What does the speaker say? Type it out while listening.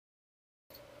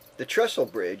The trestle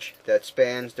bridge that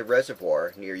spans the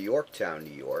reservoir near Yorktown,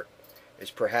 New York, is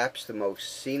perhaps the most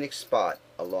scenic spot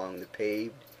along the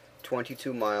paved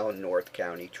 22-mile North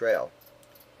County Trail.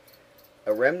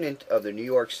 A remnant of the New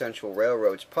York Central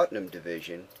Railroad's Putnam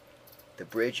Division, the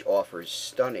bridge offers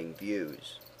stunning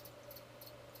views.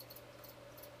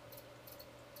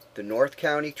 The North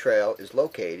County Trail is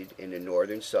located in the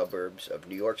northern suburbs of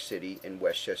New York City in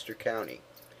Westchester County.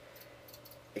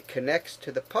 It connects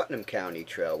to the Putnam County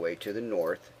Trailway to the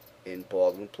north in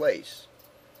Baldwin Place,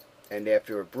 and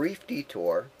after a brief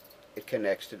detour, it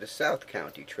connects to the South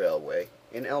County Trailway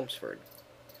in Elmsford.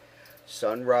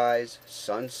 Sunrise,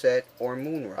 sunset, or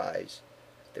moonrise,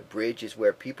 the bridge is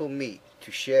where people meet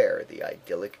to share the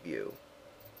idyllic view.